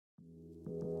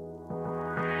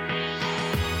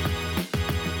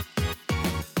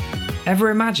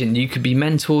Ever imagine you could be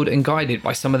mentored and guided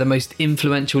by some of the most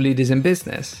influential leaders in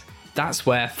business? That's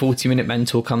where 40-Minute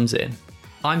Mentor comes in.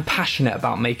 I'm passionate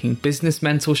about making business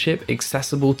mentorship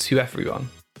accessible to everyone.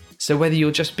 So whether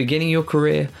you're just beginning your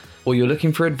career, or you're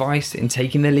looking for advice in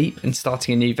taking the leap and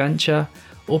starting a new venture,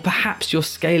 or perhaps you're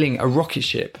scaling a rocket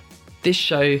ship, this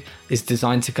show is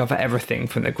designed to cover everything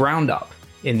from the ground up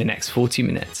in the next 40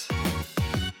 minutes.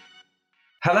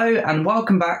 Hello and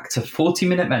welcome back to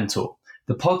 40-Minute Mentor,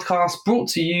 the podcast brought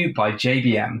to you by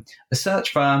JBM, a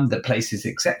search firm that places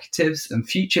executives and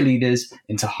future leaders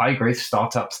into high-growth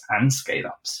startups and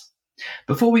scale-ups.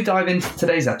 Before we dive into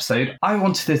today's episode, I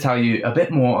wanted to tell you a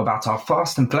bit more about our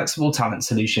fast and flexible talent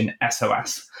solution,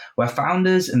 SOS, where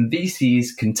founders and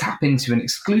VCs can tap into an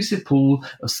exclusive pool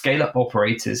of scale-up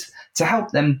operators to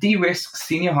help them de-risk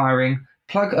senior hiring,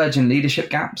 plug urgent leadership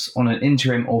gaps on an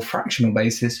interim or fractional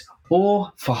basis,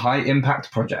 or for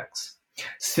high-impact projects.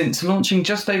 Since launching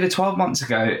just over 12 months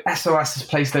ago, SOS has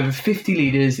placed over 50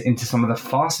 leaders into some of the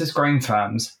fastest growing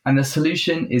firms, and the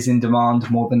solution is in demand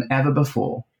more than ever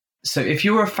before. So if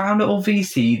you're a founder or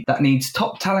VC that needs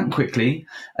top talent quickly,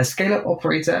 a scale-up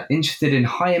operator interested in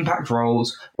high-impact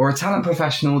roles, or a talent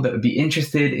professional that would be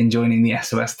interested in joining the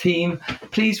SOS team,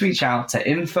 please reach out to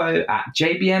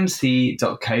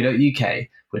info@jbmc.co.uk.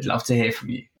 We'd love to hear from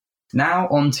you. Now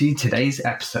on to today's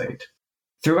episode.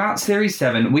 Throughout Series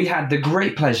 7, we had the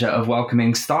great pleasure of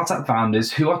welcoming startup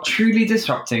founders who are truly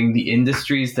disrupting the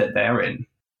industries that they're in.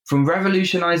 From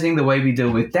revolutionizing the way we deal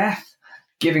with death,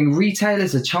 giving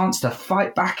retailers a chance to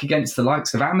fight back against the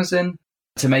likes of Amazon,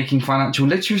 to making financial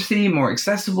literacy more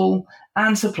accessible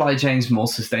and supply chains more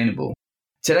sustainable.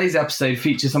 Today's episode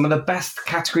features some of the best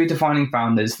category-defining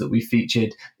founders that we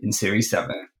featured in Series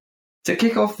 7. To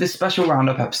kick off this special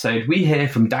Roundup episode, we hear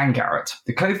from Dan Garrett,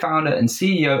 the co-founder and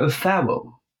CEO of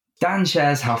Farewell. Dan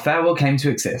shares how Farewell came to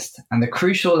exist and the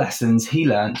crucial lessons he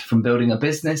learned from building a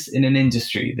business in an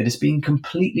industry that has been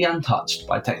completely untouched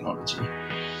by technology.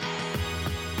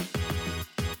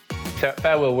 So at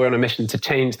Farewell, we're on a mission to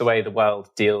change the way the world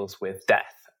deals with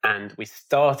death. And we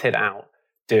started out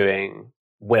doing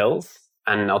wills.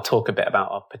 And I'll talk a bit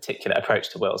about our particular approach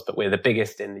to wills, but we're the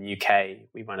biggest in the UK.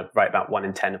 We write about 1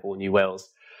 in 10 of all new wills.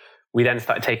 We then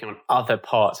started taking on other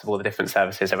parts of all the different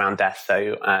services around death.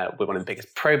 So we're one of the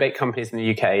biggest probate companies in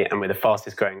the UK, and we're the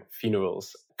fastest growing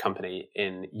funerals company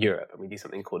in Europe. And we do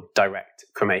something called direct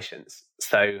cremations.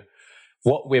 So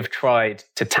what we've tried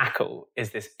to tackle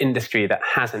is this industry that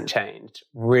hasn't changed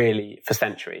really for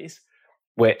centuries,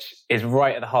 which is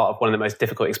right at the heart of one of the most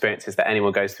difficult experiences that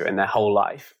anyone goes through in their whole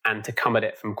life, and to come at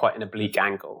it from quite an oblique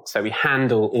angle. So we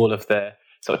handle all of the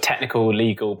sort of technical,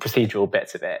 legal, procedural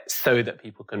bits of it so that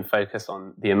people can focus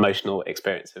on the emotional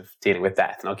experience of dealing with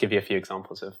death. And I'll give you a few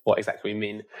examples of what exactly we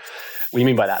mean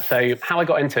by that. So how I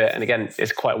got into it, and again,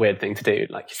 it's quite a weird thing to do,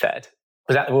 like you said,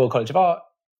 was at the Royal College of Art.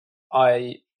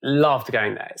 I loved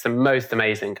going there. It's the most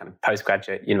amazing kind of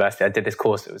postgraduate university. I did this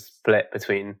course that was split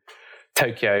between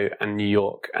Tokyo and New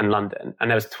York and London. And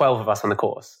there was 12 of us on the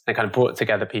course. And it kind of brought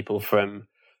together people from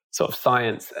sort of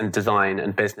science and design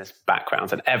and business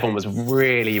backgrounds. And everyone was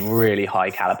really, really high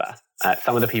caliber.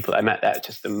 Some of the people I met there,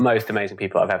 just the most amazing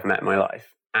people I've ever met in my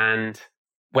life. And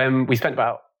when we spent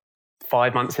about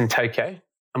 5 months in Tokyo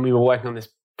and we were working on this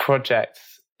project,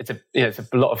 it's a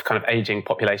lot of kind of aging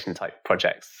population type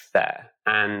projects there.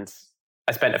 And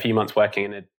I spent a few months working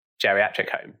in a geriatric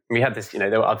home. We had this,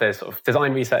 there were other sort of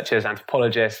design researchers,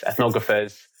 anthropologists,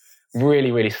 ethnographers,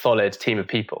 really, really solid team of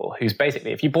people who's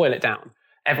basically, if you boil it down,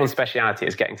 everyone's speciality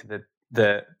is getting to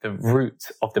the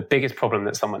root of the biggest problem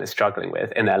that someone is struggling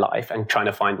with in their life and trying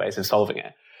to find ways of solving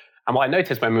it. And what I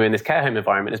noticed when we were in this care home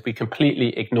environment is we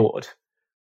completely ignored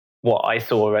what I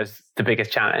saw as the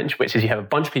biggest challenge, which is you have a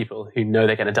bunch of people who know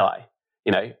they're going to die.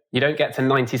 You don't get to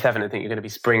 97 and think you're going to be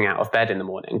springing out of bed in the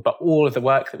morning. But all of the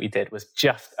work that we did was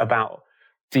just about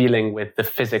dealing with the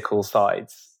physical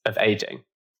sides of aging,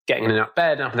 getting in and out of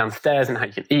bed and up and down the stairs and how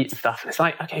you can eat and stuff. And it's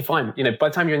like, okay, fine. By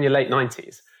the time you're in your late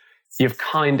 90s, you've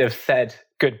kind of said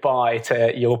goodbye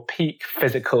to your peak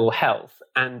physical health.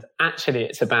 And actually,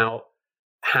 it's about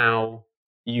how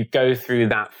you go through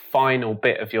that final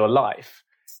bit of your life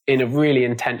in a really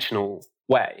intentional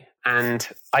way. And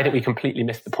I think we completely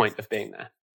missed the point of being there.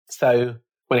 So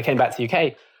when I came back to the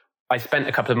UK, I spent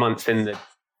a couple of months in the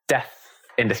death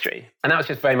industry. And that was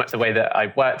just very much the way that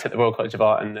I worked at the Royal College of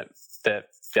Art, and the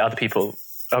other people,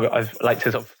 I've liked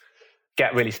to sort of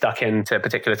get really stuck into a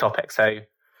particular topic. So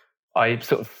I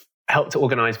sort of helped to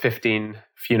organize 15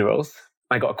 funerals.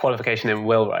 I got a qualification in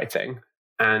will writing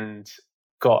and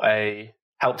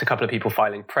helped a couple of people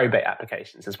filing probate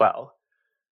applications as well.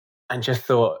 And just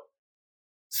thought,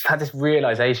 had this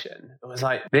realization. It was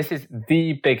like, this is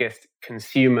the biggest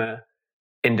consumer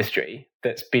industry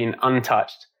that's been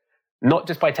untouched, not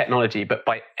just by technology, but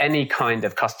by any kind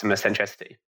of customer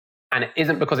centricity. And it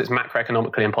isn't because it's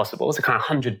macroeconomically impossible. It's a kind of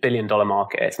 $100 billion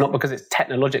market. It's not because it's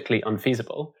technologically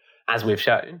unfeasible, as we've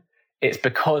shown. It's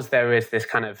because there is this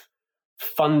kind of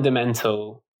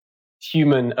fundamental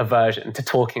human aversion to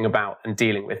talking about and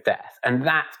dealing with death. And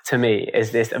that, to me,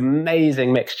 is this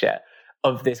amazing mixture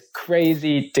of this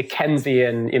crazy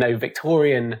Dickensian,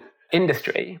 Victorian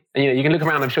industry. And, you can look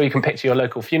around, I'm sure you can picture your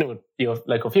local funeral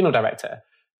director,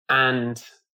 and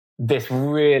this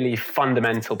really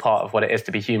fundamental part of what it is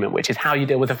to be human, which is how you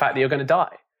deal with the fact that you're going to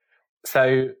die.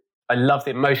 So I love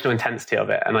the emotional intensity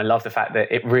of it. And I love the fact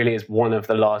that it really is one of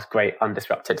the last great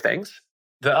undisrupted things.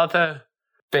 The other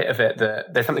bit of it,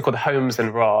 there's something called the Holmes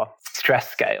and Ra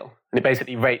stress scale. And it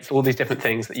basically rates all these different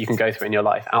things that you can go through in your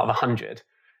life out of 100.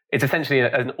 It's essentially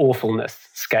an awfulness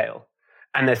scale.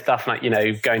 And there's stuff like,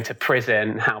 going to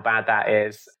prison, how bad that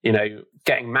is.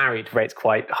 Getting married rates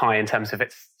quite high in terms of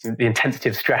the intensity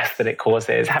of stress that it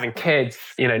causes. Having kids,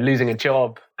 losing a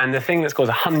job. And the thing that scores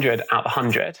 100 out of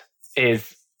 100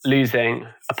 is losing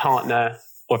a partner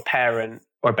or a parent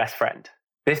or a best friend.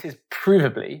 This is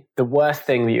provably the worst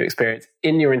thing that you experience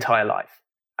in your entire life.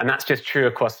 And that's just true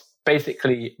across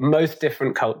basically most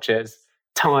different cultures,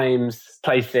 times,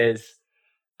 places.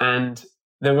 And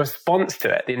the response to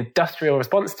it, the industrial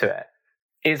response to it,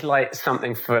 is like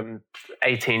something from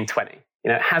 1820.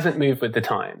 It hasn't moved with the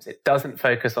times. It doesn't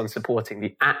focus on supporting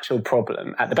the actual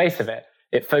problem at the base of it.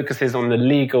 It focuses on the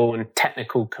legal and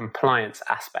technical compliance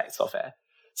aspects of it.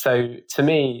 So to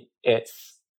me,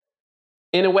 it's,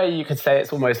 in a way, you could say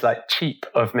it's almost like cheap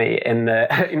of me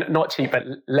not cheap, but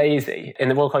lazy. In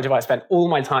the Royal College of Art, I spent all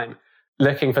my time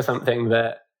looking for something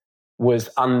that was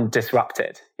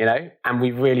undisrupted, and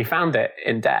we really found it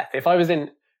in death. If I was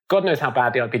in, God knows how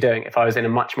badly I'd be doing if I was in a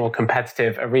much more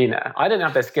competitive arena. I don't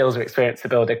have the skills or experience to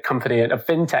build a company, a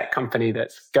fintech company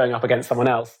that's going up against someone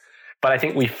else. But I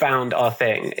think we found our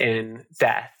thing in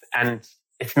death, and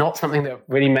it's not something that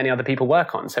really many other people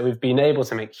work on. So we've been able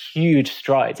to make huge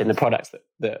strides in the products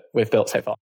that we've built so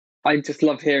far. I just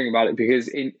love hearing about it because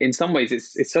in some ways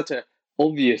it's such an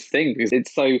obvious thing because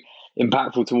it's so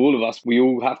impactful to all of us. We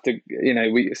all have to,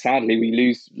 sadly, we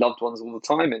lose loved ones all the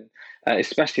time. And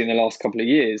especially in the last couple of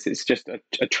years, it's just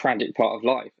a tragic part of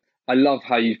life. I love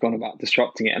how you've gone about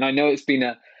disrupting it. And I know it's been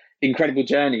an incredible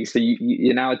journey. So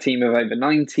you're now a team of over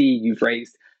 90. You've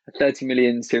raised a 30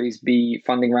 million Series B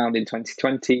funding round in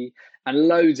 2020 and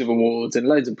loads of awards and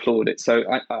loads of plaudits. So,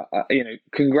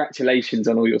 congratulations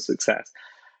on all your success.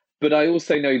 But I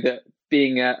also know that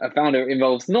being a founder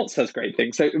involves not such great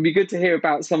things. So it would be good to hear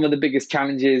about some of the biggest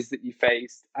challenges that you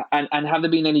faced and have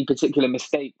there been any particular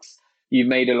mistakes you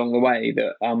made along the way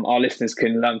that our listeners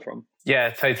can learn from? Yeah,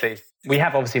 totally. We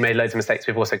have obviously made loads of mistakes.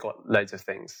 We've also got loads of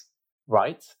things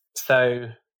right. So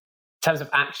in terms of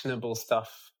actionable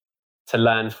stuff to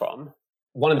learn from,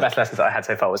 one of the best lessons that I had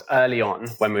so far was early on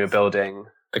when we were building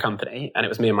the company, and it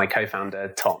was me and my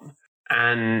co-founder, Tom.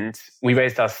 And we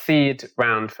raised our seed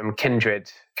round from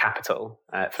Kindred Capital,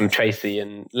 from Tracy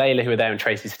and Layla, who were there, and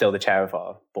Tracy's still the chair of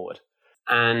our board.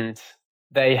 And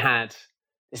they had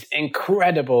this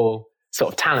incredible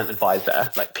sort of talent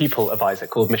advisor, like people advisor,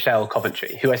 called Michelle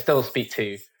Coventry, who I still speak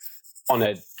to on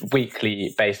a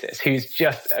weekly basis, who's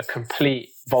just a complete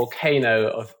volcano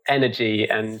of energy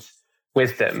and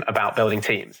wisdom about building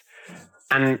teams.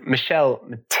 And Michelle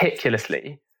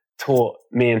meticulously taught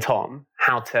me and Tom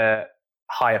how to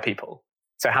hire people.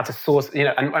 So how to source,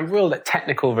 and real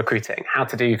technical recruiting, how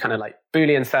to do kind of like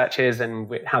Boolean searches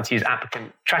and how to use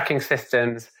applicant tracking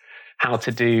systems,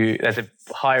 there's a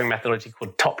hiring methodology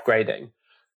called top grading,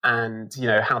 and,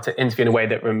 how to interview in a way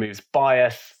that removes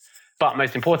bias. But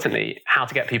most importantly, how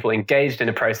to get people engaged in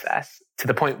a process to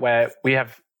the point where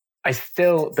I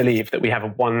still believe that we have a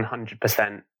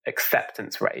 100%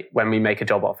 acceptance rate when we make a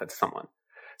job offer to someone.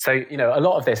 So, a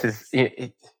lot of this is,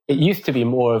 it used to be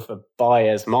more of a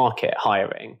buyer's market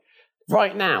hiring.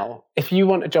 Right now, if you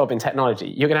want a job in technology,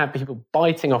 you're going to have people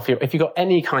biting off if you've got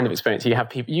any kind of experience, you have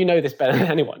people, this better than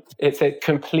anyone. It's a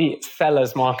complete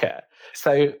seller's market.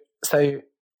 So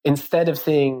instead of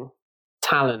seeing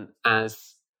talent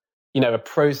as, a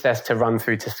process to run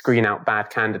through to screen out bad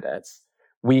candidates,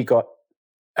 we got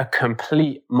a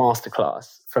complete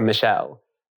masterclass from Michelle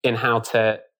in how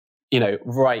to,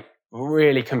 write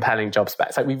really compelling job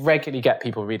specs. Like we regularly get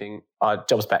people reading our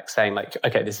job specs saying like,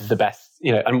 okay, this is the best,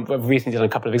 and we've recently done a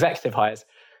couple of executive hires,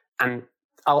 and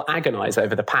I'll agonize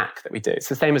over the pack that we do. It's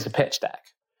the same as a pitch deck.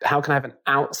 How can I have an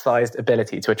outsized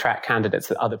ability to attract candidates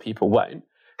that other people won't?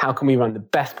 how can we run the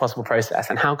best possible process?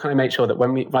 And how can I make sure that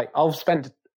when I'll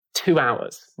spend 2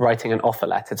 hours writing an offer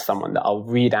letter to someone that I'll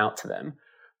read out to them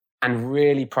and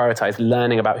really prioritize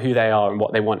learning about who they are and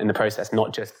what they want in the process,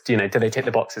 not just, do they tick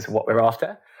the boxes of what we're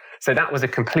after? So that was a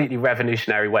completely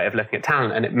revolutionary way of looking at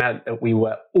talent. And it meant that we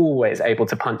were always able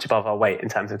to punch above our weight in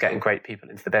terms of getting great people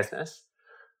into the business.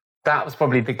 That was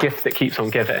probably the gift that keeps on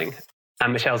giving.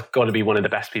 And Michelle's got to be one of the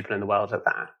best people in the world at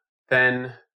that.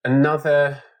 Then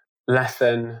another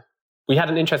lesson, we had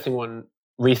an interesting one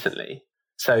recently.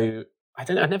 So I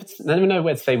never know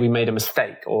where to say we made a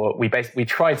mistake or we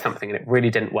tried something and it really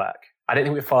didn't work. I don't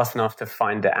think we were fast enough to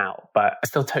find it out, but I'm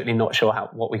still totally not sure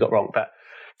what we got wrong. But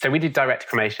so we did direct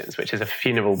cremations, which is a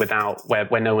funeral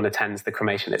where no one attends the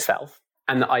cremation itself.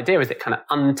 And the idea is it kind of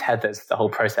untethers the whole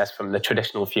process from the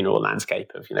traditional funeral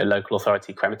landscape of, local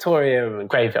authority crematorium and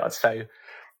graveyards. So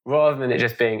rather than it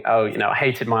just being, I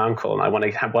hated my uncle and I want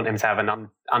him to have an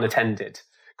unattended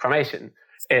cremation,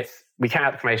 we carry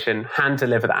out the cremation, hand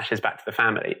deliver the ashes back to the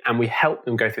family, and we help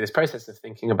them go through this process of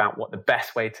thinking about what the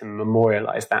best way to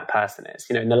memorialize that person is.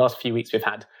 In the last few weeks, we've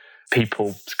had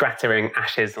people scattering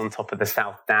ashes on top of the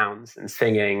South Downs and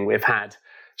singing. We've had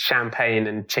champagne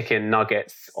and chicken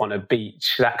nuggets on a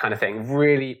beach, that kind of thing.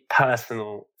 Really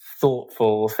personal,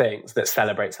 thoughtful things that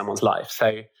celebrate someone's life.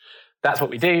 So that's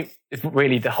what we do. It's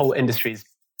really, the whole industry's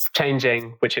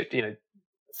changing, which,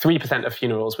 3% of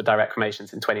funerals were direct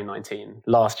cremations in 2019.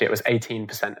 Last year, it was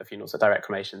 18% of funerals were direct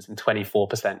cremations and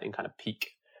 24% in kind of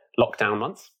peak lockdown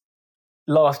months.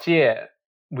 Last year,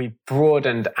 we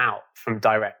broadened out from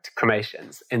direct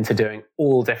cremations into doing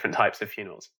all different types of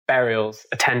funerals, burials,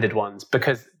 attended ones,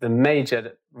 because the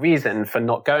major reason for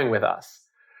not going with us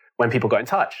when people got in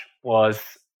touch was,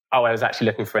 I was actually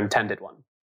looking for an attended one.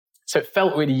 So it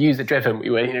felt really user-driven. We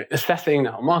were assessing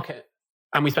the whole market,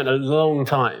 and we spent a long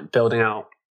time building out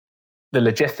the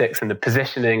logistics and the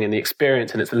positioning and the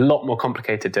experience, and it's a lot more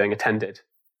complicated doing attended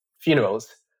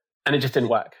funerals, and it just didn't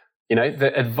work.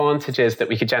 The advantages that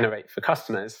we could generate for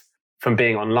customers from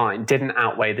being online didn't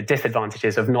outweigh the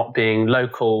disadvantages of not being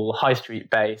local, high street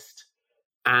based.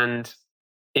 And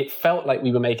it felt like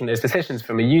we were making those decisions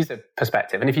from a user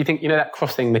perspective. And if you think, that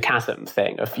crossing the chasm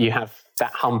thing of you have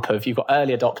that hump of you've got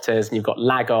early adopters and you've got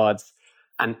laggards,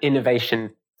 and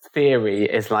innovation theory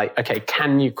is like, okay,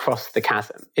 can you cross the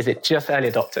chasm? Is it just early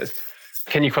adopters?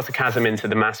 Can you cross the chasm into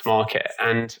the mass market?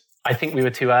 And I think we were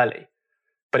too early.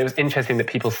 But it was interesting that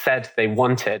people said they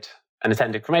wanted an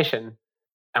attended cremation,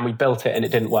 and we built it and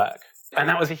it didn't work. And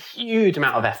that was a huge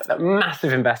amount of effort, that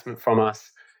massive investment from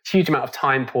us, huge amount of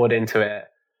time poured into it.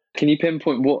 Can you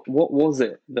pinpoint what was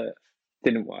it that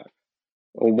didn't work,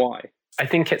 or why? I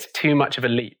think it's too much of a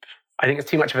leap.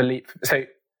 So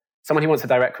someone who wants a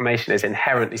direct cremation is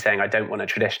inherently saying, I don't want a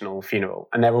traditional funeral.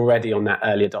 And they're already on that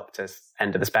early adopters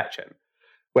end of the spectrum.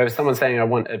 Whereas someone saying, I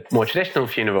want a more traditional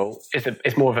funeral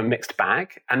is more of a mixed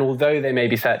bag. And although they may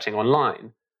be searching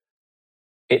online,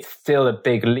 it's still a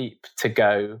big leap to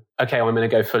go, okay, I'm going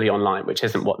to go fully online, which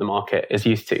isn't what the market is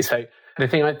used to. So the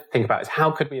thing I think about is how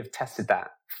could we have tested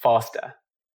that faster?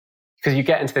 Because you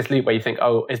get into this loop where you think,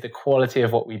 is the quality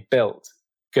of what we built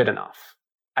good enough?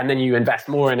 And then you invest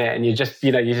more in it and you're just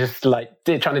like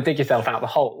trying to dig yourself out of the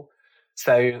hole.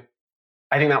 So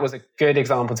I think that was a good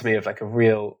example to me of like a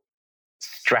real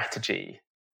strategy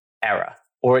error,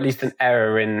 or at least an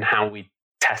error in how we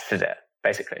tested it,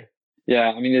 basically.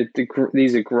 Yeah, I mean,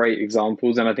 these are great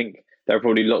examples, and I think there are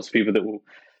probably lots of people that will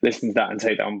listen to that and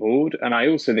take that on board. And I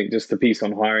also think just the piece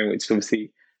on hiring, which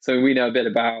obviously, so we know a bit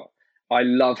about, I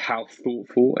love how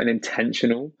thoughtful and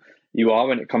intentional you are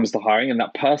when it comes to hiring, and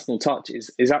that personal touch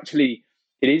is actually,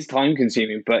 it is time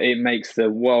consuming, but it makes the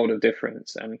world of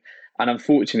difference. And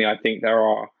unfortunately, I think there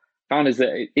are founders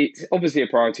that it's obviously a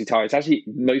priority target. It's actually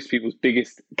most people's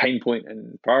biggest pain point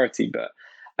and priority, but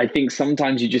I think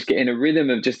sometimes you just get in a rhythm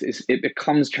of it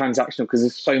becomes transactional because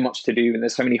there's so much to do and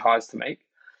there's so many hires to make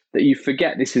that you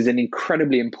forget this is an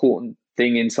incredibly important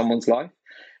thing in someone's life.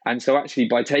 And so actually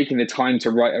by taking the time to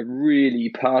write a really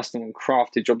personal and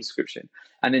crafted job description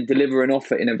and then deliver an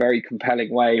offer in a very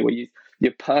compelling way where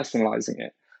you're personalizing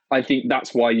it, I think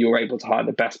that's why you're able to hire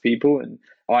the best people. And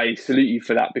I salute you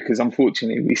for that, because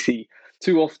unfortunately we see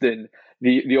too often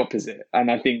the opposite.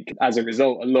 And I think as a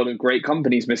result, a lot of great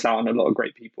companies miss out on a lot of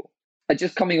great people. And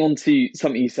just coming on to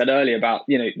something you said earlier about,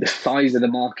 the size of the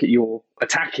market you're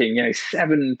attacking,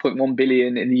 7.1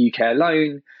 billion in the UK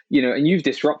alone, and you've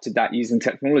disrupted that using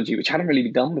technology, which hadn't really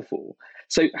been done before.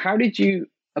 So how did you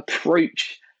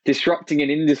approach disrupting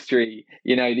an industry,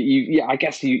 that I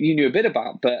guess you knew a bit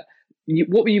about, but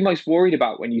what were you most worried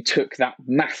about when you took that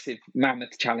massive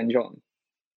mammoth challenge on?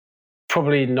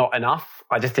 probably not enough.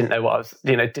 I just didn't know what I was,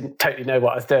 didn't totally know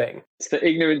what I was doing. So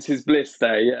ignorance is bliss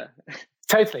there, yeah.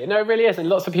 Totally. No, it really is. And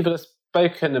lots of people have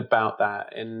spoken about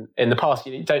that in the past.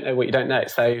 You don't know what you don't know.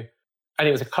 So I think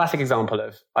it was a classic example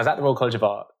of, I was at the Royal College of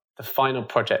Art. The final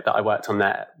project that I worked on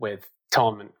there with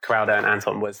Tom and Corrado and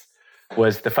Anton was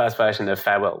the first version of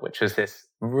Farewell, which was this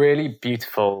really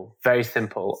beautiful, very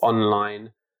simple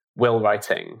online will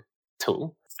writing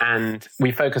tool. And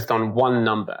we focused on one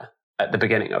number at the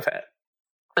beginning of it.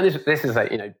 And this is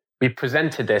like, we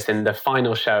presented this in the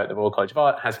final show at the Royal College of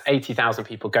Art. It has 80,000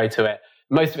 people go to it.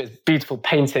 Most of it's beautiful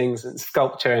paintings and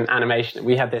sculpture and animation. And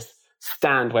we had this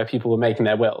stand where people were making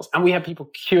their wills, and we had people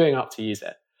queuing up to use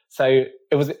it. So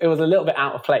it was a little bit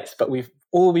out of place, but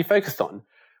all we focused on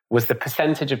was the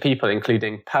percentage of people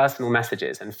including personal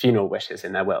messages and funeral wishes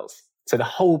in their wills. So the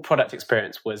whole product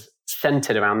experience was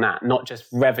centered around that, not just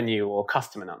revenue or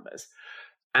customer numbers.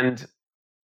 And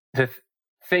the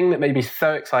thing that made me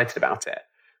so excited about it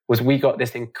was we got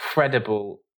this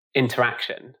incredible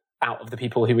interaction out of the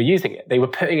people who were using it. They were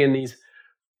putting in these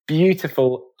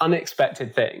beautiful,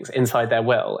 unexpected things inside their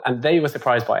will, and they were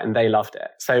surprised by it and they loved it.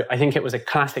 So I think it was a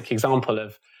classic example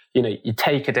of, you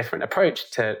take a different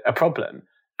approach to a problem.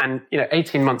 And,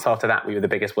 18 months after that, we were the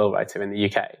biggest will writer in the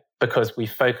UK because we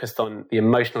focused on the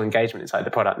emotional engagement inside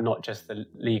the product, not just the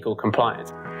legal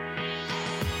compliance.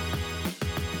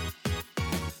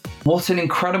 What an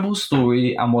incredible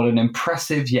story, and what an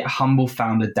impressive yet humble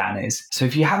founder Dan is. So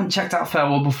if you haven't checked out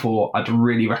Farewell before, I'd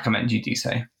really recommend you do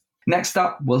so. Next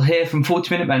up, we'll hear from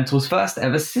 40 Minute Mentor's first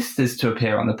ever sisters to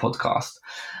appear on the podcast.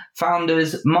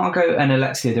 Founders Margot and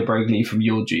Alexia de Broglie from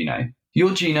Your Juno.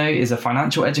 Your Juno is a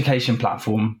financial education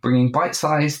platform bringing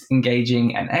bite-sized,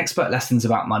 engaging and expert lessons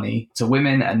about money to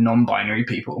women and non-binary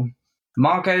people.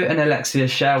 Margot and Alexia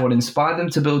share what inspired them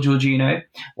to build Your Juno,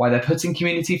 why they're putting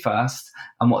community first,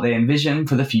 and what they envision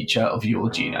for the future of Your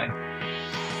Juno.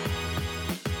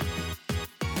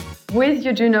 With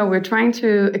Your Juno, we're trying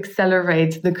to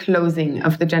accelerate the closing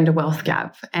of the gender wealth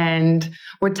gap, and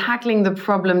we're tackling the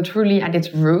problem truly at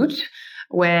its root,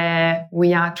 where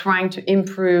we are trying to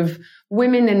improve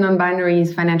women and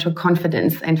non-binaries' financial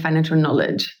confidence and financial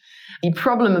knowledge. The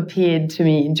problem appeared to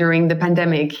me during the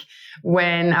pandemic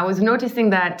when I was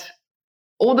noticing that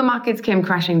all the markets came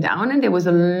crashing down and there was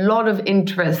a lot of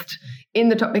interest in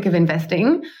the topic of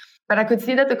investing. But I could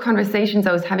see that the conversations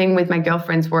I was having with my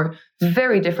girlfriends were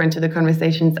very different to the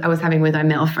conversations I was having with my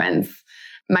male friends.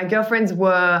 My girlfriends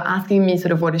were asking me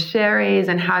sort of what a share is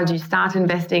and how do you start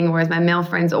investing, whereas my male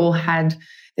friends all had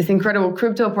this incredible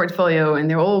crypto portfolio and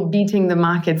they're all beating the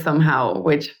market somehow,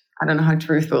 which I don't know how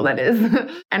truthful that is.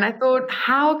 And I thought,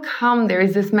 how come there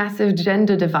is this massive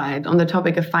gender divide on the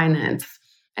topic of finance?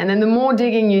 And then the more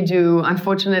digging you do,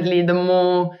 unfortunately, the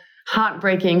more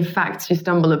heartbreaking facts you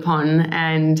stumble upon.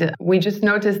 And we just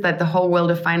noticed that the whole world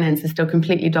of finance is still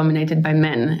completely dominated by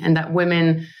men, and that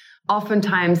women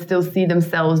oftentimes still see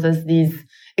themselves as these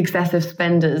excessive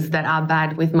spenders that are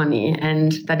bad with money,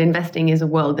 and that investing is a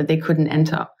world that they couldn't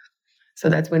enter. So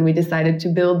that's when we decided to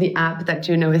build the app that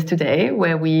Juno is today,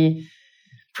 where we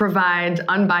provide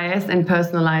unbiased and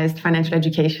personalized financial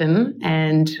education.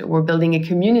 And we're building a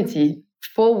community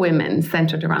for women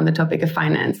centered around the topic of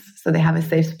finance, so they have a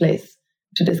safe place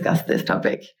to discuss this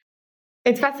topic.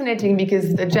 It's fascinating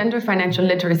because the gender financial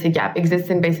literacy gap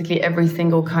exists in basically every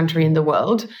single country in the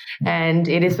world. And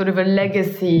it is sort of a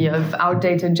legacy of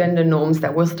outdated gender norms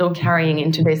that we're still carrying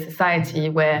in today's society,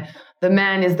 where the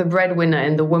man is the breadwinner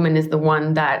and the woman is the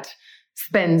one that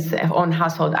spends on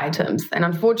household items. And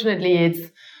unfortunately,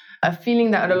 it's a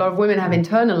feeling that a lot of women have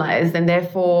internalized, and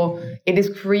therefore it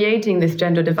is creating this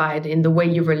gender divide in the way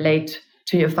you relate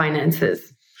to your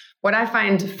finances. What I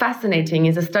find fascinating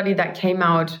is a study that came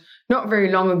out not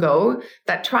very long ago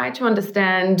that tried to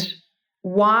understand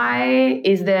why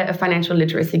is there a financial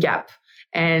literacy gap.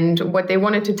 And what they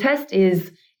wanted to test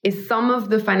is some of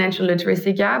the financial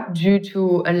literacy gap due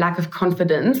to a lack of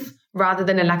confidence rather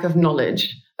than a lack of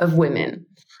knowledge of women.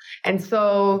 And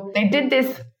so they did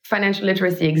this financial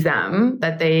literacy exam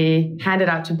that they handed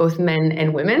out to both men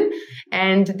and women,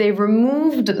 and they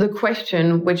removed the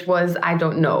question, which was, I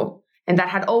don't know. And that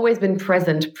had always been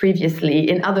present previously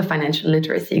in other financial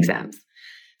literacy exams.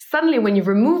 Suddenly, when you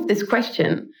remove this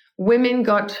question, women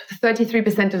got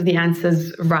 33% of the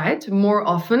answers right more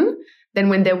often than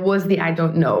when there was the I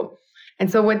don't know.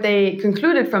 And so what they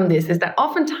concluded from this is that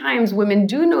oftentimes women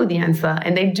do know the answer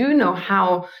and they do know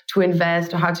how to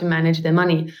invest or how to manage their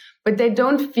money, but they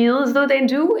don't feel as though they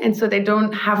do. And so they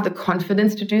don't have the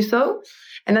confidence to do so.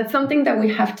 And that's something that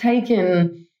we have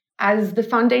taken as the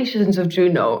foundations of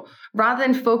Juno. Rather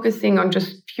than focusing on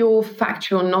just pure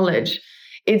factual knowledge,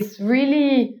 it's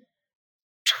really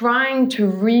trying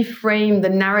to reframe the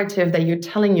narrative that you're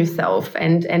telling yourself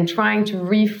and trying to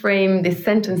reframe this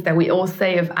sentence that we all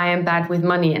say of I am bad with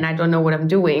money and I don't know what I'm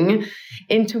doing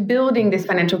into building this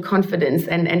financial confidence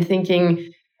and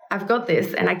thinking I've got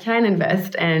this and I can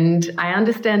invest and I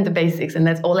understand the basics and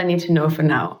that's all I need to know for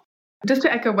now. Just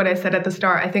to echo what I said at the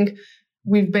start, I think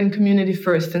we've been community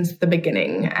first since the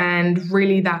beginning, and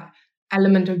really that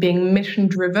element of being mission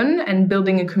driven and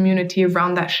building a community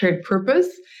around that shared purpose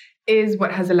is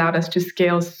what has allowed us to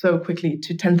scale so quickly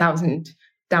to 10,000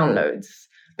 downloads.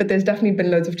 But there's definitely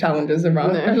been loads of challenges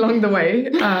along the way.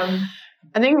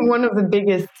 I think one of the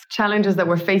biggest challenges that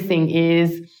we're facing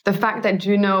is the fact that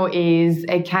Juno is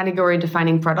a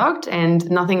category-defining product and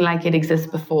nothing like it exists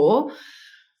before.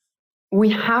 We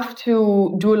have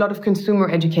to do a lot of consumer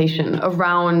education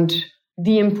around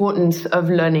the importance of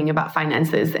learning about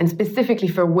finances, and specifically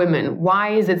for women. Why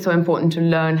is it so important to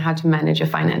learn how to manage your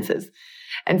finances?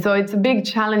 And so it's a big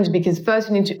challenge because first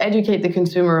you need to educate the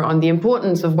consumer on the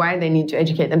importance of why they need to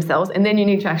educate themselves, and then you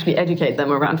need to actually educate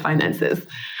them around finances.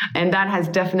 And that has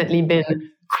definitely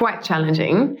been quite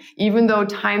challenging, even though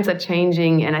times are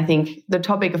changing. And I think the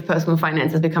topic of personal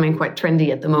finance is becoming quite trendy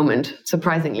at the moment,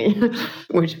 surprisingly,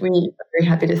 which we are very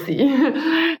happy to see.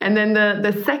 And then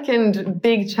the second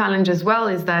big challenge as well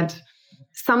is that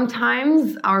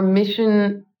sometimes our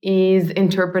mission is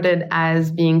interpreted as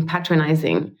being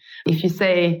patronizing. If you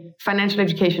say financial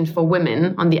education for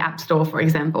women on the App Store, for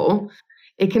example,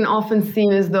 it can often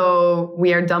seem as though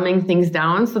we are dumbing things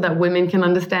down so that women can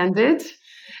understand it.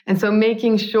 And so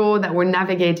making sure that we're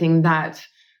navigating that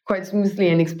quite smoothly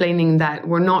and explaining that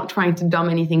we're not trying to dumb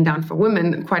anything down for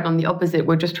women, quite on the opposite,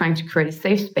 we're just trying to create a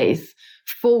safe space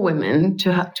for women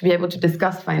to be able to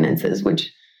discuss finances,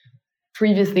 which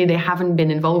previously they haven't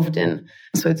been involved in.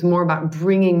 So it's more about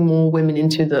bringing more women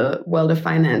into the world of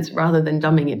finance rather than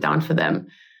dumbing it down for them.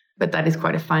 But that is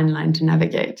quite a fine line to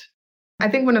navigate. I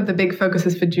think one of the big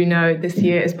focuses for Juno this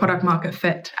year is product market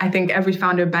fit. I think every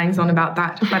founder bangs on about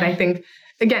that. But I think,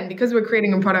 again, because we're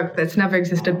creating a product that's never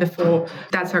existed before,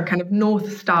 that's our kind of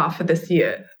North Star for this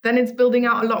year. Then it's building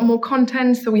out a lot more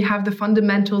content. So we have the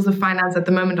fundamentals of finance at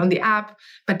the moment on the app,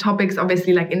 but topics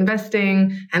obviously like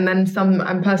investing. And then some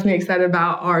I'm personally excited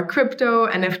about are crypto,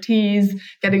 NFTs,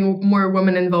 getting more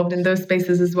women involved in those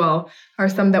spaces as well, are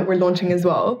some that we're launching as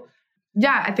well.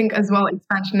 Yeah, I think as well,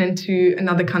 expansion into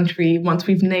another country, once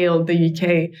we've nailed the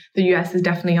UK, the US is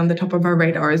definitely on the top of our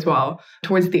radar as well,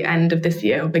 towards the end of this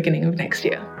year or beginning of next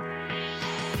year.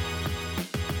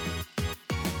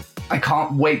 I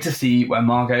can't wait to see where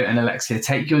Margot and Alexia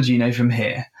take your Juno from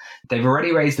here. They've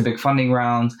already raised a big funding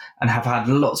round and have had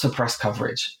lots of press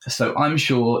coverage, so I'm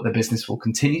sure the business will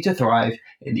continue to thrive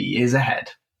in the years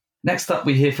ahead. Next up,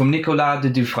 we hear from Nicolas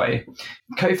de Dufray,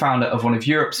 co-founder of one of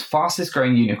Europe's fastest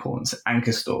growing unicorns,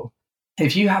 Anchor Store.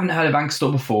 If you haven't heard of Anchor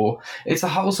Store before, it's a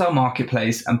wholesale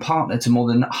marketplace and partner to more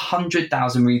than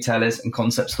 100,000 retailers and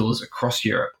concept stores across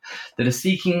Europe that are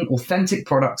seeking authentic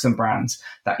products and brands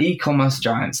that e-commerce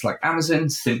giants like Amazon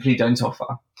simply don't offer.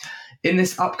 In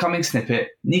this upcoming snippet,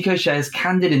 Nico shares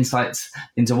candid insights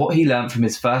into what he learned from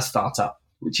his first startup,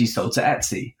 which he sold to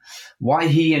Etsy, why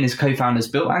he and his co-founders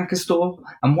built Anchor Store,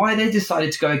 and why they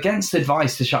decided to go against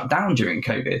advice to shut down during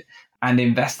COVID and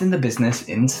invest in the business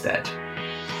instead.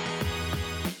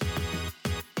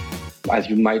 As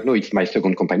you might know, it's my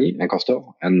second company, Anchor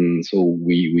Store. And so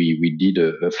we did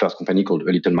a first company called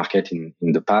A Little Market in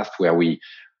the past, where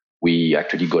we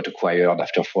actually got acquired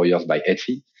after 4 years by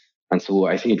Etsy. And so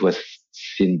I think it was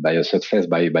seen by a success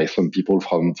by some people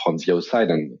from the outside,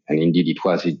 and indeed it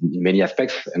was in many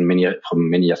aspects from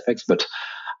many aspects. But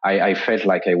I felt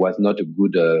like I was not a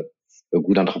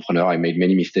good entrepreneur. I made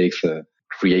many mistakes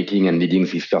creating and leading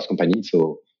this first company.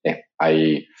 So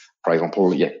for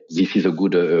example, this is a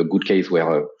good case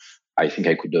where I think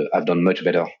I could have done much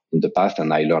better in the past,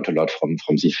 and I learned a lot from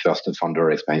this first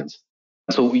founder experience.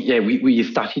 So we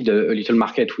started A Little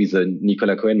Market with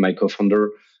Nicolas Cohen, my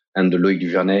co-founder, and Loïc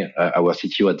Duvernay, our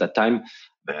CTO at that time.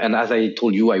 And as I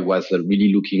told you, I was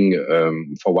really looking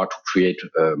forward to create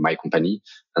my company.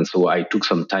 And so I took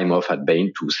some time off at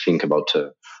Bain to think about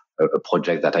a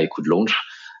project that I could launch.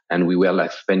 And we were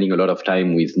spending a lot of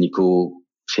time with Nico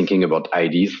thinking about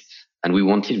ideas. And we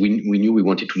knew we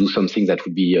wanted to do something that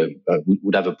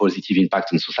would have a positive impact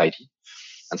on society.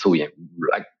 And so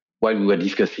while we were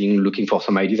looking for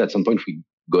some ideas, at some point we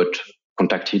got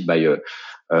contacted by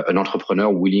an entrepreneur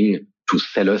willing to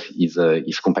sell us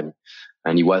his company.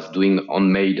 And he was doing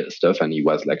handmade stuff, and he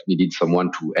was needed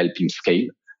someone to help him scale.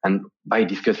 And by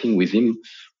discussing with him,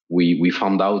 we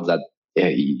found out that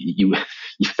he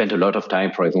spent a lot of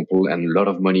time, for example, and a lot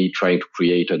of money trying to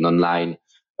create an online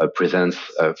presence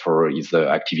for his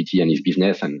activity and his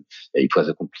business, and it was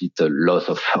a complete loss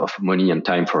of money and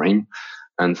time for him.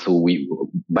 And so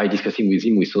by discussing with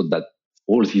him, we saw that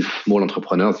all these small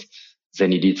entrepreneurs, they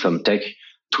needed some tech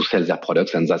to sell their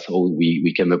products, and that's how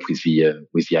we came up with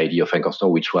the idea of Anchor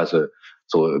Store, which was a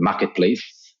marketplace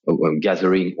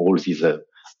gathering all these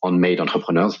handmade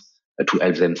entrepreneurs to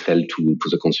help them sell to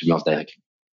the consumers directly.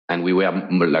 And we were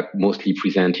mostly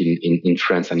present in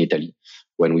France and Italy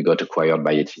when we got acquired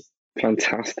by Etsy.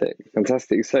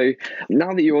 Fantastic. So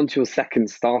now that you're on to your second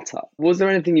startup, was there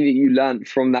anything that you learned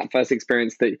from that first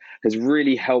experience that has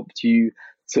really helped you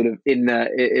sort of in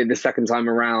the second time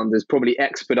around, has probably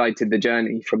expedited the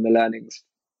journey from the learnings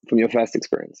from your first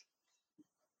experience?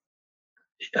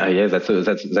 Yeah, that's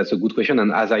a good question.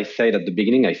 And as I said at the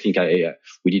beginning, I think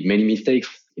we did many mistakes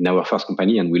in our first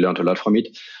company, and we learned a lot from it.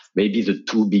 Maybe the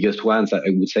two biggest ones I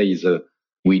would say is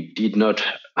we did not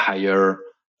hire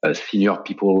senior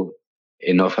people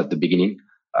enough at the beginning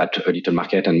at a little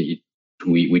market, and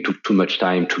we took too much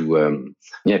time to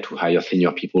hire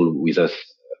senior people with us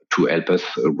to help us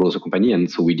grow the company.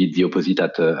 And so we did the opposite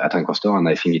at Anchor Store, and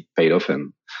I think it paid off,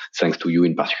 and thanks to you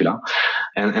in particular.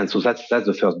 And so that's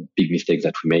the first big mistake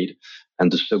that we made.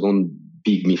 And the second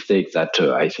big mistake that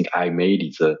I think I made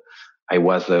is I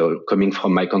was coming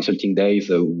from my consulting days,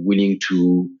 willing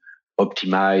to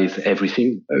optimize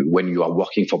everything. When you are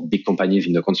working for big companies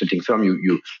in a consulting firm,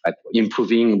 you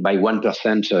improving by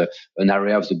 1% an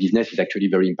area of the business is actually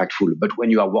very impactful. But when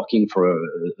you are working for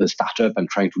a startup and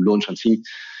trying to launch something,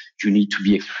 you need to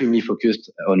be extremely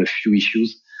focused on a few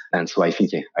issues. And so I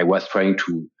think I was trying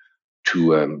to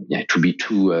be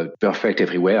too perfect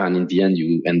everywhere, and in the end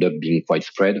you end up being quite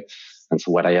spread. And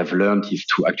so what I have learned is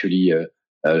to actually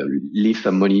leave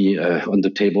some money on the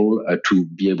table to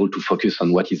be able to focus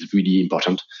on what is really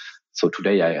important. So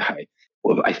today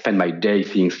I spend my day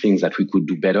seeing things that we could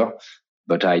do better,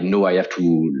 but I know I have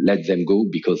to let them go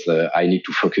because I need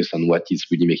to focus on what is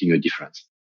really making a difference.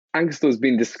 Anchor Store has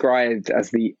been described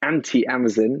as the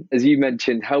anti-Amazon, as you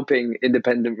mentioned, helping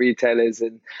independent retailers,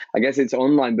 and I guess it's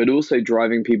online, but also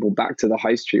driving people back to the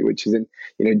high street, which is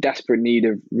in desperate need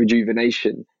of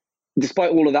rejuvenation.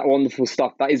 Despite all of that wonderful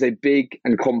stuff, that is a big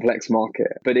and complex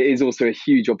market, but it is also a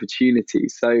huge opportunity.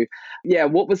 So yeah,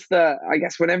 what was I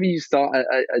guess whenever you start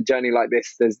a journey like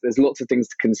this, there's lots of things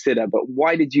to consider, but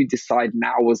why did you decide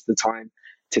now was the time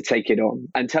to take it on?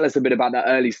 And tell us a bit about that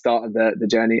early start of the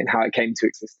journey and how it came to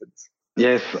existence.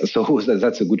 Yes, so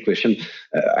that's a good question.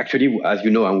 Actually, as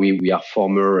you know, we are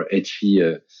former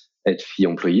Etsy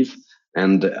employees,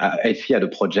 and Etsy had a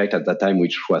project at that time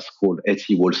which was called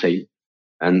Etsy Wholesale.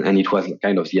 And it was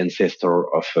kind of the ancestor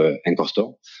of Anchor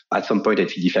Store. At some point,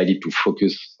 Etsy decided to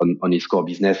focus on its core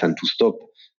business and to stop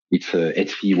its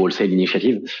Etsy Wholesale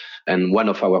initiative. And one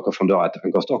of our co-founders at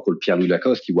Anchor Store, called Pierre-Louis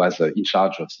Lacoste, he was in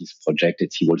charge of this project,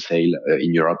 Etsy Wholesale,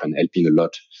 in Europe, and helping a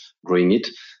lot growing it.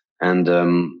 And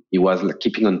he was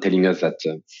keeping on telling us that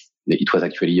it was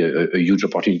actually a huge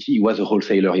opportunity. He was a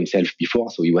wholesaler himself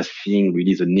before, so he was seeing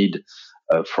really the need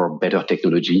for better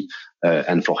technology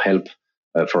and for help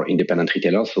for independent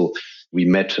retailers. So we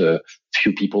met a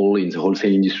few people in the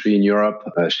wholesale industry in Europe,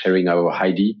 sharing our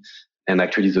idea. And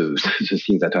actually, the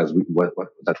thing that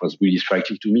was really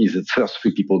striking to me is the first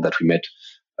few people that we met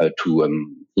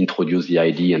to introduce the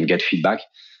idea and get feedback,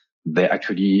 they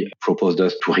actually proposed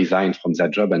us to resign from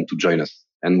that job and to join us.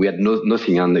 And we had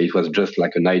nothing, and it was just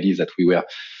like an idea that we were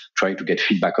trying to get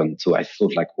feedback on. So I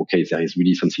thought okay, there is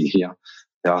really something here.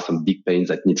 There are some big pains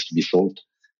that needs to be solved.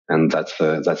 And that's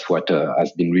what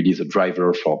has been really the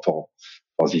driver for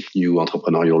this new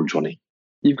entrepreneurial journey.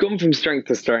 You've gone from strength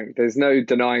to strength. There's no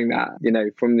denying that.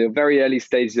 From the very early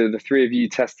stages of the three of you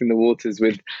testing the waters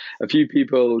with a few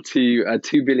people to a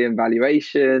 2 billion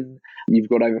valuation. You've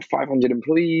got over 500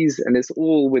 employees, and it's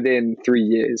all within 3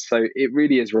 years. So it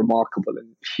really is remarkable,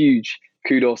 and huge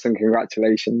kudos and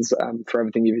congratulations for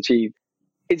everything you've achieved.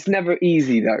 It's never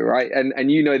easy though, right? And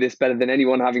you know this better than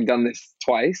anyone, having done this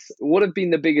twice. What have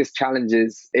been the biggest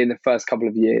challenges in the first couple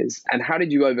of years, and how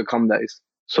did you overcome those?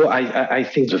 So I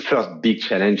think the first big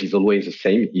challenge is always the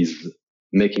same, is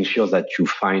making sure that you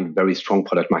find very strong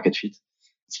product market fit.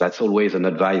 So that's always an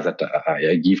advice that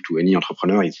I give to any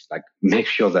entrepreneur, is make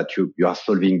sure that you are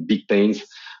solving big pains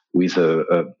with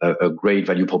a great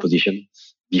value proposition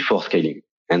before scaling.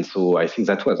 And so I think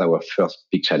that was our first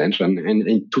big challenge. And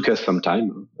it took us some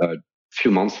time, a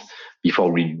few months,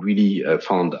 before we really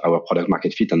found our product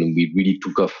market fit, and we really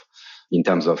took off in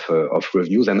terms of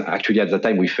revenues. And actually, at the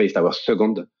time, we faced our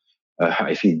second,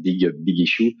 I think, big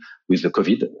issue with the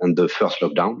COVID and the first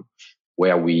lockdown,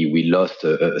 where we lost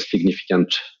a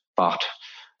significant part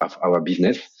of our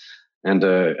business. And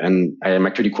I am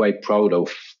actually quite proud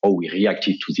of how we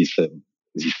reacted to this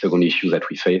second issue that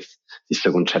we face, this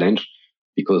second challenge,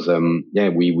 because I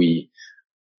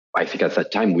think at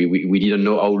that time we didn't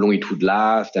know how long it would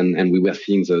last, and we were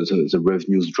seeing the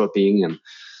revenues dropping, and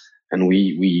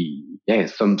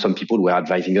some people were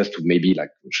advising us to maybe like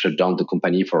shut down the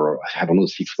company for, I don't know,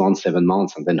 6 months, 7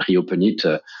 months, and then reopen it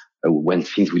when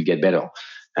things will get better.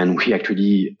 And we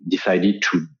actually decided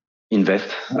to invest.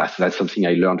 That's something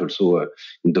I learned also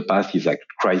in the past, is like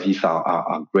crises are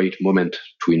a great moment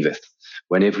to invest.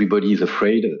 When everybody is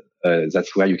afraid,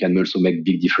 that's where you can also make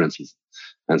big differences.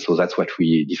 And so that's what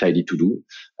we decided to do.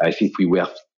 I think we were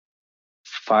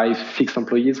 5-6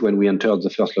 employees when we entered the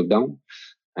first lockdown,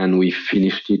 and we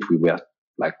finished it. We were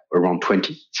like around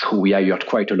 20. So we hired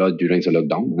quite a lot during the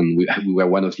lockdown, and we were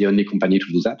one of the only companies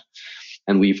to do that.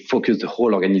 And we focused the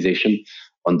whole organization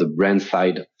on the brand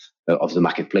side of the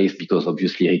marketplace, because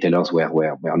obviously retailers were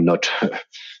not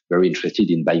very interested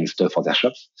in buying stuff for their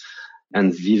shops.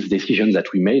 And this decision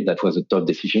that we made, that was a tough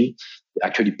decision,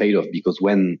 actually paid off, because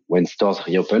when stores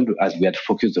reopened, as we had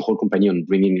focused the whole company on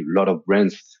bringing a lot of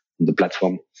brands on the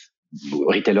platform,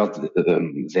 retailers,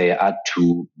 they had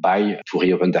to buy to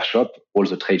reopen their shop. All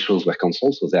the trade shows were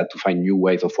cancelled, so they had to find new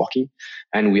ways of working.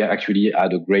 And we actually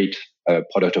had a great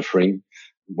product offering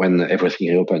when everything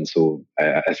reopened. So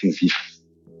I think this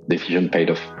decision paid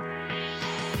off.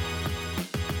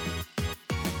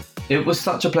 It was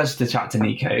such a pleasure to chat to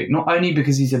Nico, not only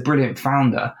because he's a brilliant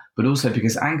founder, but also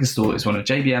because Anchor Store is one of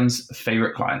JBM's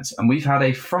favourite clients, and we've had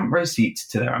a front row seat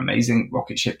to their amazing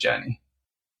rocket ship journey.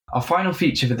 Our final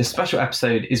feature for this special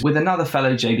episode is with another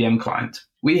fellow JBM client.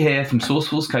 We hear from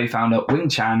Sourceful's co-founder Wing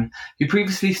Chan, who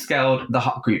previously scaled the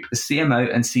Hut Group as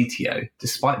CMO and CTO,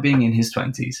 despite being in his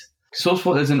 20s.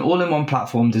 Sourceful is an all-in-one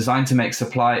platform designed to make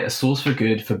supply a source for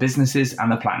good for businesses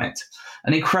and the planet.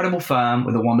 An incredible firm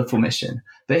with a wonderful mission.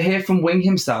 But hear from Wing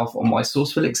himself on why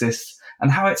Sourceful exists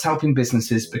and how it's helping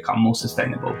businesses become more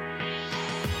sustainable.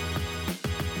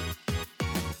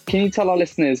 Can you tell our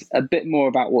listeners a bit more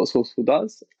about what Sourceful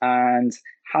does and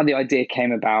how the idea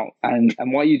came about, and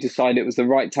why you decided it was the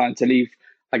right time to leave,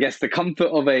 I guess, the comfort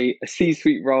of a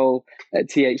C-suite role at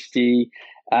THG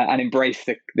and embrace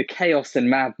the chaos and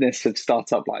madness of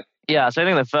startup life? Yeah, so I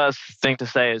think the first thing to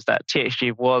say is that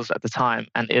THG was at the time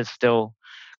and is still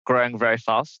growing very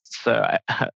fast. So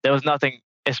there was nothing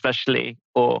especially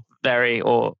or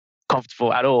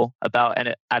comfortable at all about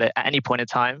it at any point in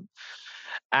time.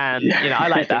 And I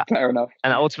like that. Fair enough.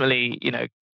 And ultimately,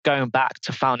 going back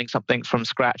to founding something from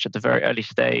scratch at the very early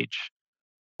stage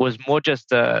was more just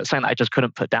something that I just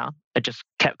couldn't put down. I just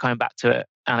kept coming back to it,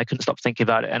 and I couldn't stop thinking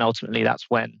about it. And ultimately, that's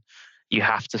when you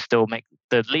have to still make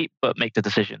the leap, but make the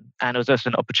decision. And it was just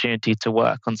an opportunity to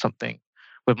work on something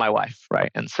with my wife,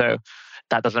 right? And so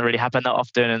that doesn't really happen that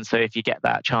often. And so if you get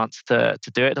that chance to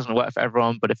do it, it doesn't work for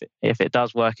everyone, but if it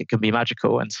does work, it can be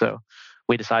magical. And so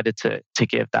we decided to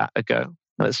give that a go.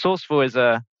 Sourceful is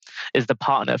the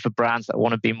partner for brands that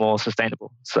want to be more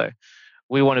sustainable. So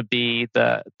we want to be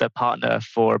the partner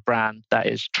for a brand that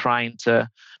is trying to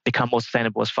become more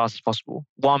sustainable as fast as possible.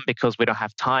 One, because we don't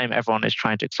have time. Everyone is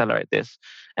trying to accelerate this.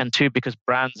 And two, because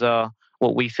brands are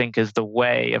what we think is the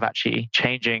way of actually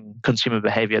changing consumer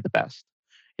behavior the best.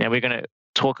 We're going to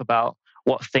talk about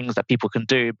what things that people can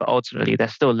do, but ultimately they're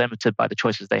still limited by the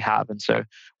choices they have. And so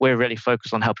we're really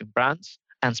focused on helping brands.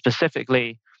 And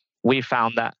specifically, we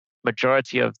found that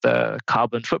majority of the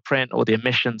carbon footprint or the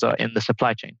emissions are in the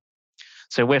supply chain.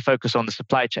 So we're focused on the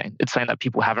supply chain. It's something that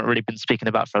people haven't really been speaking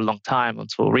about for a long time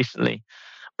until recently.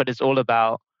 But it's all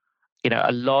about,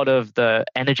 a lot of the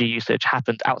energy usage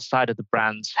happened outside of the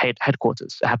brand's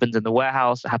headquarters. It happens in the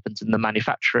warehouse, it happens in the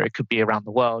manufacturer, it could be around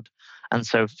the world. And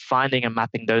so finding and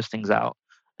mapping those things out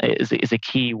is a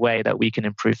key way that we can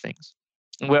improve things.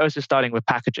 And we're also starting with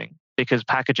packaging, because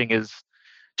packaging is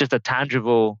just a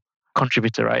tangible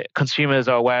contributor, right? Consumers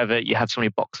are aware of it. You have so many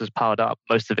boxes piled up,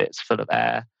 most of it's full of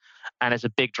air, and it's a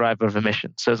big driver of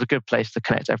emissions. So it's a good place to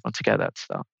connect everyone together at the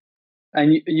start.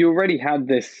 And you already had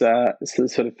this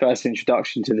sort of first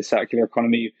introduction to the circular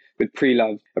economy with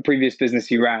Pre-Love, a previous business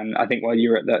you ran, I think, while you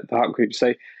were at the Hut Group.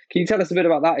 So can you tell us a bit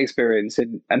about that experience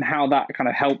and how that kind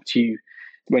of helped you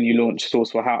when you launched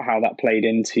Sourceful, how that played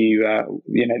into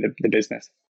the business?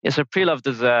 Yeah, so Pre-Loved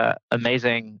is an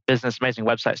amazing business, amazing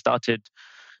website. Started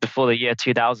before the year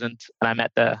 2000, and I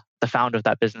met the founder of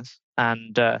that business.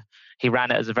 And he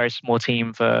ran it as a very small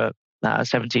team for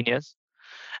 17 years.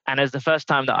 And it was the first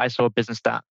time that I saw a business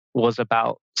that was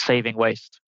about saving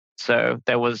waste. So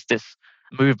there was this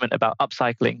movement about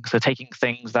upcycling, so taking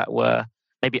things that were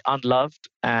maybe unloved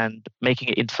and making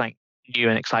it into something new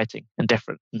and exciting and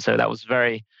different. And so that was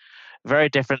very, very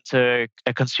different to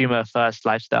a consumer first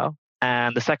lifestyle.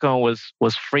 And the second one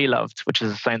was free loved, which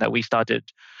is something that we started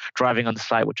driving on the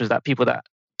site, which was that people that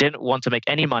didn't want to make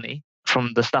any money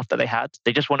from the stuff that they had,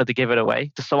 they just wanted to give it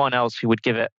away to someone else who would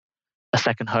give it a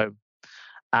second home.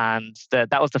 And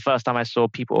that was the first time I saw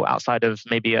people outside of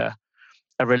maybe a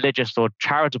religious or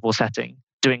charitable setting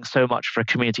doing so much for a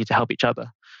community to help each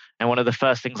other. And one of the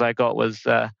first things I got was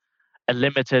a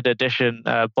limited edition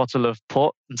bottle of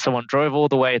port, and someone drove all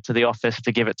the way to the office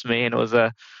to give it to me. And it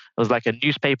was like a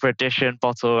newspaper edition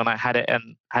bottle, and I had it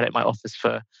in my office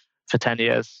for 10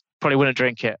 years. Probably wouldn't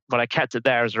drink it, but I kept it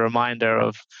there as a reminder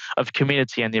of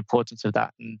community and the importance of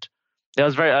that. And it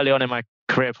was very early on in my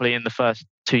career, probably in the first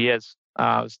 2 years.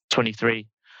 I was 23,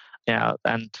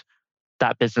 and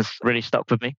that business really stuck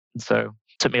with me. And so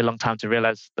it took me a long time to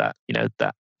realize that,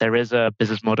 that there is a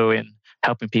business model in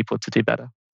helping people to do better.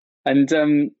 And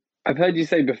I've heard you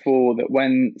say before that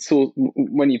when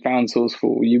you found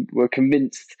Sourceful, you were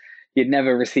convinced you'd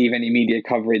never receive any media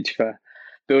coverage for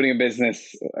building a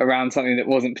business around something that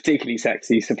wasn't particularly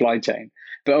sexy, supply chain.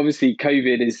 But obviously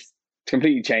COVID has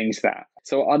completely changed that.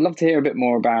 So I'd love to hear a bit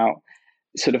more about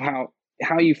sort of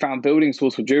how you found building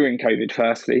Sourceful during COVID,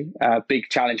 firstly, a big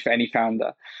challenge for any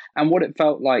founder, and what it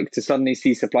felt like to suddenly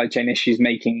see supply chain issues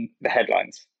making the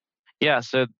headlines. Yeah,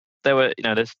 so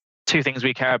there's two things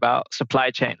we care about: supply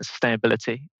chain and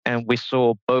sustainability. And we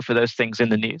saw both of those things in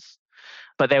the news,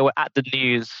 but they were at the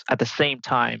news at the same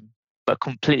time, but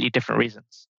completely different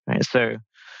reasons. Right? So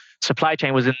supply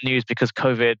chain was in the news because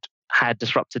COVID had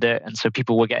disrupted it. And so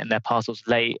people were getting their parcels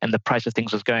late and the price of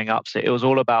things was going up. So it was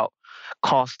all about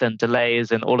cost and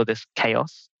delays and all of this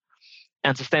chaos.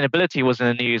 And sustainability was in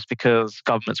the news because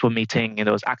governments were meeting and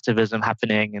there was activism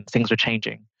happening and things were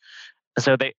changing. And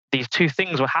so these two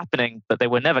things were happening, but they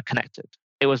were never connected.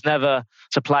 It was never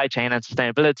supply chain and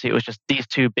sustainability. It was just these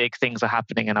two big things are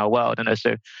happening in our world. And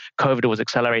so COVID was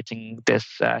accelerating this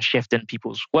shift in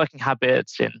people's working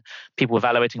habits and people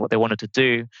evaluating what they wanted to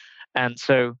do. And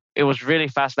so it was really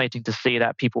fascinating to see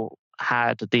that people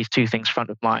had these two things front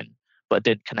of mind, but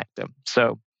didn't connect them.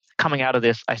 So coming out of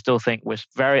this, I still think we're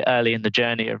very early in the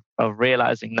journey of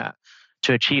realizing that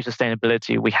to achieve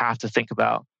sustainability, we have to think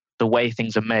about the way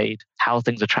things are made, how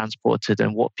things are transported,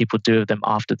 and what people do with them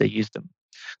after they use them.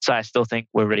 So I still think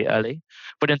we're really early.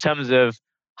 But in terms of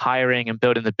hiring and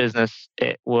building the business,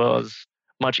 it was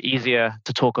much easier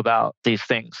to talk about these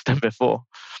things than before.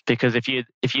 Because if you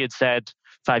had said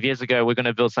 5 years ago, we're going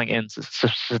to build something in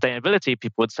sustainability,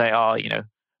 people would say,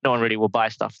 no one really will buy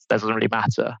stuff. That doesn't really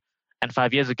matter. And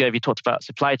 5 years ago, if you talked about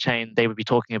supply chain, they would be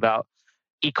talking about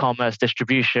e-commerce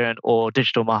distribution or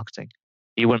digital marketing.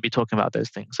 You wouldn't be talking about those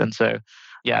things. And so,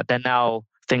 they're now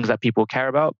things that people care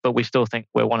about, but we still think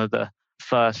we're one of the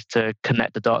first to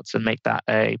connect the dots and make that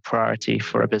a priority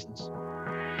for a business.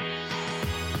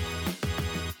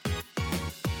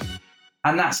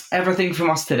 And that's everything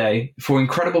from us today for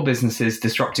incredible businesses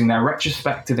disrupting their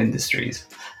retrospective industries,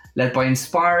 led by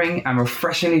inspiring and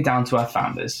refreshingly down-to-earth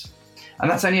founders. And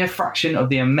that's only a fraction of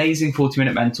the amazing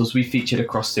 40-minute mentors we featured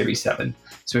across Series 7.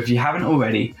 So if you haven't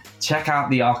already, check out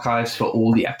the archives for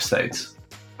all the episodes.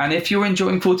 And if you're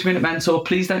enjoying 40-Minute Mentor,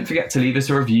 please don't forget to leave us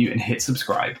a review and hit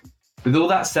subscribe. With all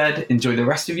that said, enjoy the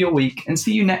rest of your week and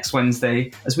see you next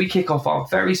Wednesday as we kick off our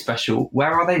very special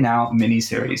Where Are They Now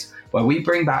mini-series, where we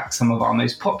bring back some of our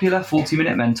most popular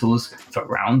 40-minute mentors for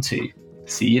round 2.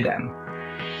 See you then.